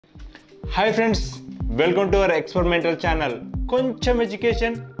Hi friends, welcome to our experimental channel. కొంచెం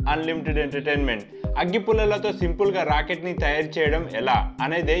education unlimited entertainment. అగ్గిపుల్లలతో simple గా rocket ని తయారు చేయడం ఎలా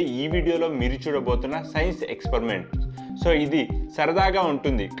అనేదే ఈ వీడియోలో మీరు చూడబోతున్న సైన్స్ ఎక్స్పెరిమెంట్. సో ఇది సరదాగా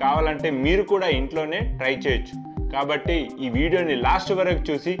ఉంటుంది, కావాలంటే మీరు కూడా ఇంట్లోనే ట్రై చేయొచ్చు. కాబట్టి ఈ వీడియోని లాస్ట్ వరకు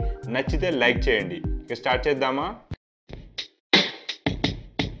చూసి నచ్చితే లైక్ చేయండి. ఇక స్టార్ట్ చేద్దామా?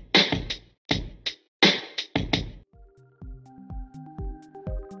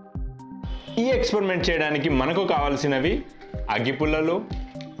 ఈ ఎక్స్పెరిమెంట్ చేయడానికి మనకు కావాల్సినవి అగ్గిపుల్లలు,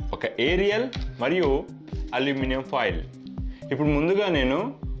 ఒక ఏరియల్ మరియు అల్యూమినియం ఫాయిల్. ఇప్పుడు ముందుగా నేను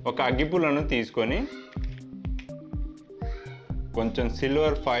ఒక అగ్గిపుల్లను తీసుకొని కొంచెం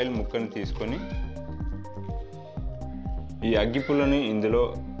సిల్వర్ ఫాయిల్ ముక్కను తీసుకొని ఈ అగ్గిపుల్లని ఇందులో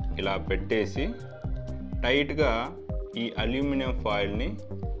ఇలా పెట్టేసి టైట్గా ఈ అల్యూమినియం ఫాయిల్ని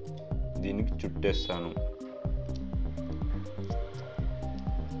దీనికి చుట్టేస్తాను.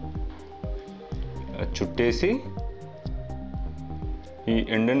 చుట్టేసి ఈ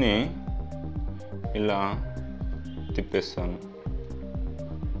ఎండుని ఇలా తిప్పేస్తాను.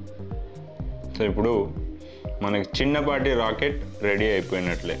 సో ఇప్పుడు మనకి చిన్నపాటి రాకెట్ రెడీ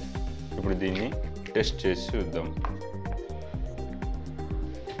అయిపోయినట్లే. ఇప్పుడు దీన్ని టెస్ట్ చేసి చూద్దాం.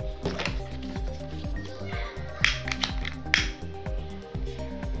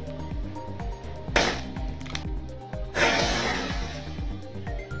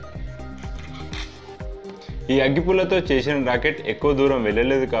 ఈ అగ్గిపుల్లతో చేసిన రాకెట్ ఎక్కువ దూరం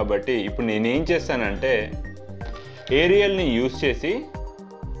వెళ్ళలేదు కాబట్టి ఇప్పుడు నేనేం చేస్తానంటే ఏరియల్ని యూజ్ చేసి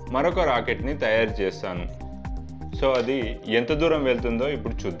మరొక రాకెట్ని తయారు చేస్తాను. సో అది ఎంత దూరం వెళ్తుందో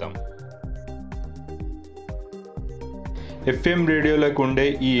ఇప్పుడు చూద్దాం. ఎఫ్ఎం రేడియోలకు ఉండే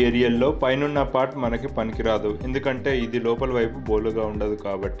ఈ ఏరియల్లో పైనున్న పార్ట్ మనకి పనికిరాదు, ఎందుకంటే ఇది లోపల వైపు బోలుగా ఉండదు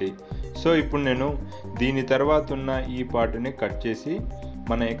కాబట్టి. సో ఇప్పుడు నేను దీని తర్వాత ఉన్న ఈ పార్ట్ని కట్ చేసి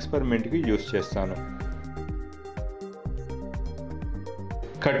మన ఎక్స్పెరిమెంట్కి యూజ్ చేస్తాను.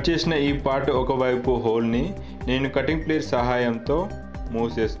 కట్ చేసిన ఈ పార్ట్ ఒకవైపు హోల్ని నేను కటింగ్ ప్లేట్ సహాయంతో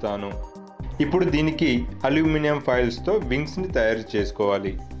మూసేస్తాను. ఇప్పుడు దీనికి అల్యూమినియం ఫాయిల్స్తో వింగ్స్ని తయారు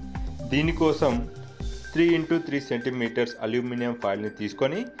చేసుకోవాలి. దీనికోసం 3x3 సెంటీమీటర్స్ అల్యూమినియం ఫాయిల్ని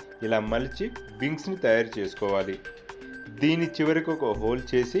తీసుకొని ఇలా మలిచి వింగ్స్ని తయారు చేసుకోవాలి. దీని చివరికి ఒక హోల్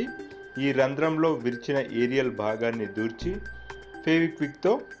చేసి ఈ రంధ్రంలో విరిచిన ఏరియల్ భాగాన్ని దూర్చి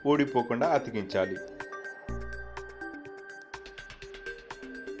ఫెవిక్విక్తో ఊడిపోకుండా అతికించాలి.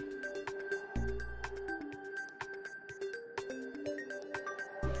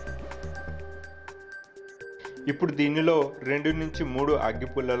 ఇప్పుడు దీనిలో 2 నుంచి 3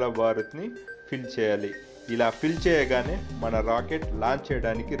 అగ్గిపుల్లల బారుత్ని ఫిల్ చేయాలి. ఇలా ఫిల్ చేయగానే మన రాకెట్ లాంచ్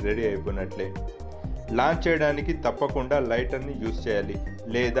చేయడానికి రెడీ అయిపోయినట్లే. లాంచ్ చేయడానికి తప్పకుండా లైటర్ని యూజ్ చేయాలి,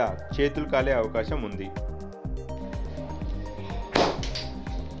 లేదా చేతులు కాలే అవకాశం ఉంది.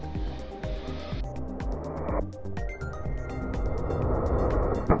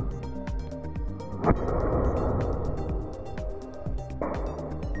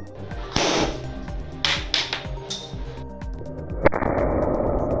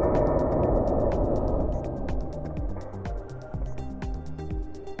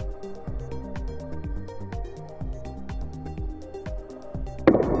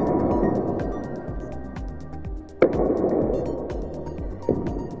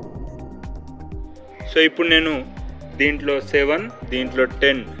 సో ఇప్పుడు నేను దీంట్లో 7, దీంట్లో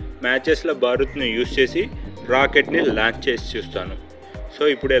 10 మ్యాచెస్ల బారుత్ను యూజ్ చేసి రాకెట్ని లాంచ్ చేసి చూస్తాను. సో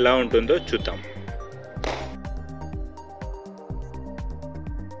ఇప్పుడు ఎలా ఉంటుందో చూద్దాం.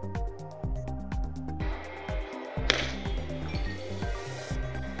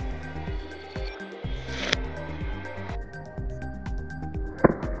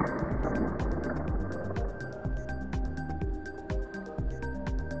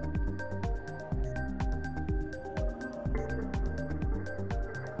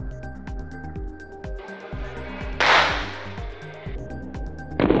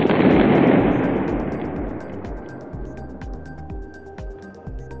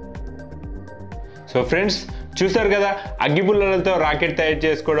 సో ఫ్రెండ్స్, చూసారు కదా అగ్గిపుల్లలతో రాకెట్ తయారు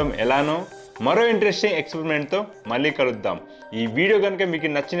చేసుకోవడం ఎలానో. మరో ఇంట్రెస్టింగ్ ఎక్స్పెరిమెంట్తో మళ్ళీ కలుద్దాం. ఈ వీడియో కనుక మీకు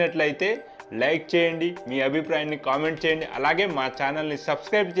నచ్చినట్లయితే లైక్ చేయండి, మీ అభిప్రాయాన్ని కామెంట్ చేయండి. అలాగే మా ఛానల్ని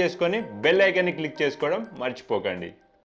సబ్స్క్రైబ్ చేసుకొని బెల్ ఐకాన్ని క్లిక్ చేసుకోవడం మర్చిపోకండి.